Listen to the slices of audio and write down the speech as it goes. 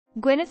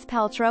Gwyneth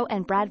Paltrow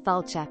and Brad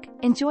Falchuk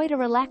enjoyed a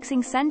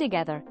relaxing sun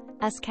together,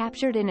 as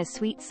captured in a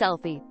sweet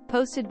selfie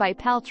posted by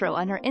Paltrow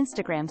on her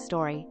Instagram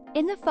story.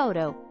 In the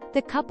photo,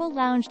 the couple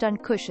lounged on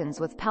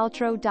cushions with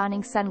Paltrow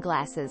donning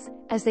sunglasses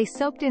as they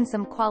soaked in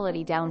some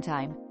quality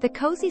downtime. The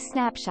cozy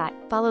snapshot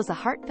follows a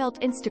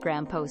heartfelt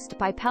Instagram post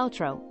by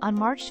Paltrow on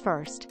March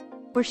 1st,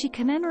 where she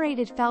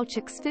commemorated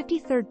Falchuk's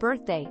 53rd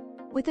birthday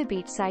with a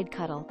beachside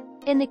cuddle.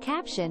 In the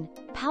caption,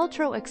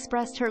 Paltrow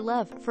expressed her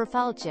love for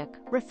Falchuk,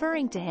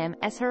 referring to him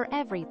as her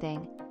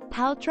everything.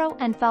 Paltrow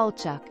and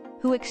Falchuk,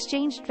 who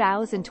exchanged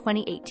vows in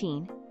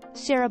 2018,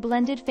 share a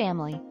blended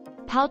family.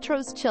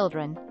 Paltrow's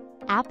children,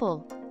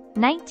 Apple,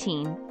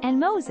 19, and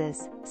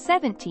Moses,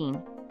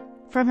 17,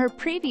 from her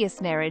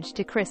previous marriage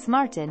to Chris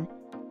Martin,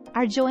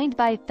 are joined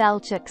by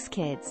Falchuk's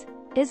kids,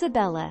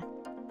 Isabella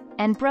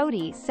and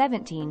Brody,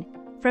 17,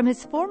 from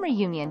his former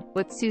union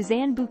with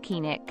Suzanne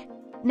Bukinik.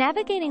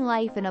 Navigating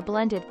life in a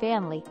blended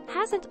family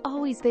hasn't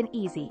always been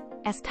easy,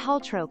 as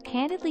Paltrow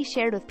candidly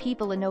shared with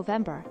People in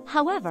November.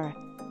 However,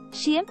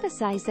 she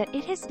emphasized that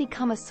it has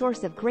become a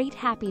source of great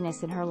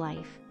happiness in her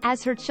life.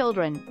 As her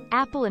children,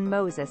 Apple and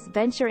Moses,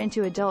 venture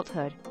into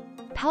adulthood,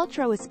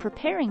 Paltrow is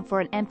preparing for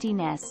an empty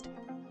nest,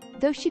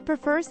 though she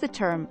prefers the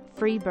term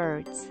free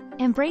birds.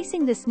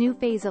 Embracing this new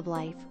phase of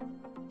life,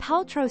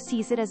 Paltrow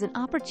sees it as an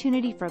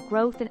opportunity for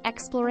growth and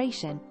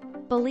exploration,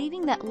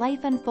 believing that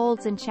life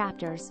unfolds in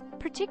chapters,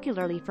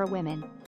 particularly for women.